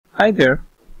Hi there,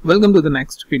 welcome to the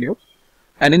next video,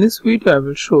 and in this video I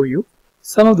will show you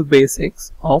some of the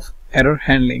basics of error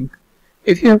handling.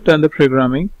 If you have done the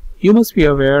programming, you must be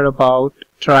aware about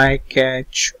try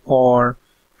catch or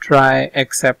try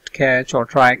except catch or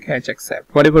try catch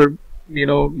except, whatever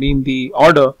mean the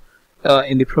order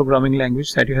in the programming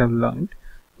language that you have learned.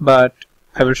 But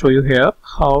I will show you here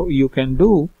how you can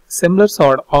do similar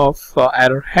sort of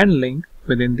error handling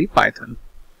within the Python.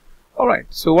 Alright,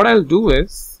 so what I'll do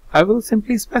is I will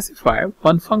simply specify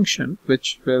one function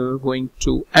which will going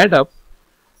to add up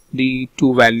the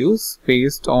two values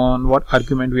based on what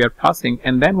argument we are passing,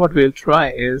 and then what we'll try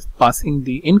is passing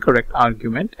the incorrect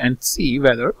argument and see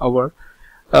whether our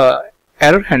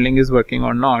error handling is working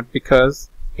or not, because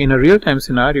in a real-time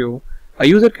scenario a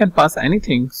user can pass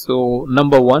anything. So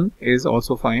number 1 is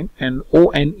also fine and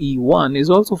ONE1 is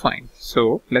also fine.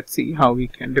 So let's see how we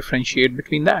can differentiate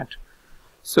between that.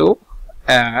 So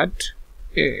add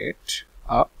it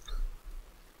up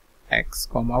x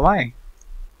comma y,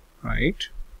 right?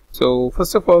 So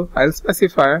first of all I'll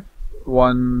specify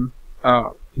one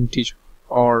integer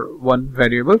or one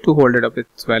variable to hold it up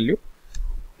its value,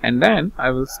 and then I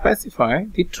will specify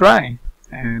the try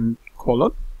and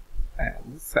colon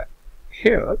and set.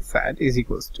 Here set is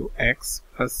equals to x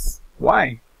plus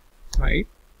y, right?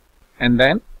 And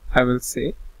then I will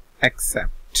say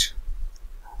except.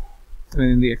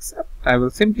 Within the except I will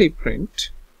simply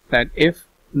print that if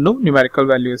no numerical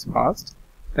value is passed,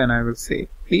 then I will say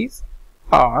please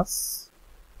pass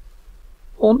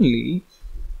only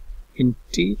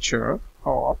integer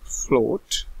or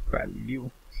float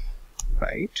value,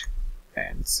 right?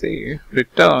 And say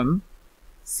return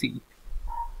C.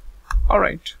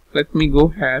 Alright, let me go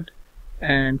ahead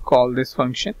and call this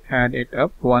function add it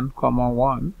up 1 comma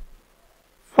 1,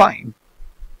 fine.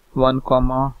 1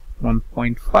 comma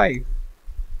 1.5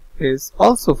 is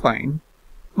also fine,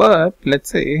 but let's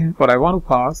say what I want to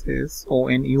pass is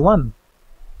ONE1.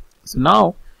 So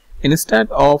now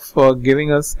instead of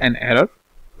giving us an error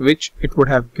which it would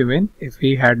have given if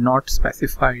we had not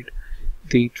specified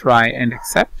the try and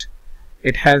except,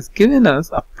 it has given us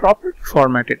a properly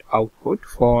formatted output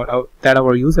for that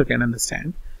our user can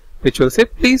understand, which will say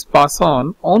please pass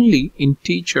on only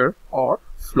integer or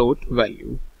float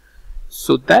value.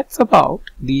 So that's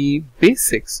about the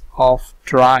basics of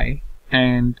try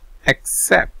and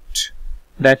except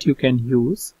that you can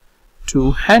use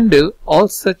to handle all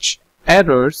such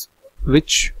errors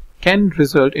which can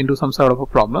result into some sort of a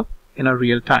problem in a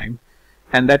real time,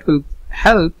 and that will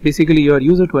help basically your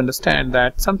user to understand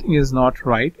that something is not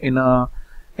right in an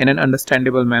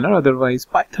understandable manner. Otherwise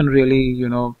Python really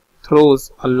throws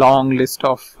a long list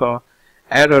of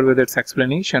error with its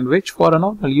explanation, which for a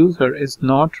normal user is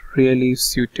not really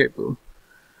suitable.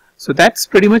 So that's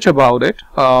pretty much about it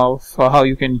for how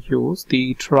you can use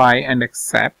the try and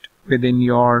except within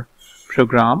your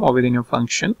program or within your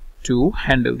function to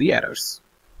handle the errors.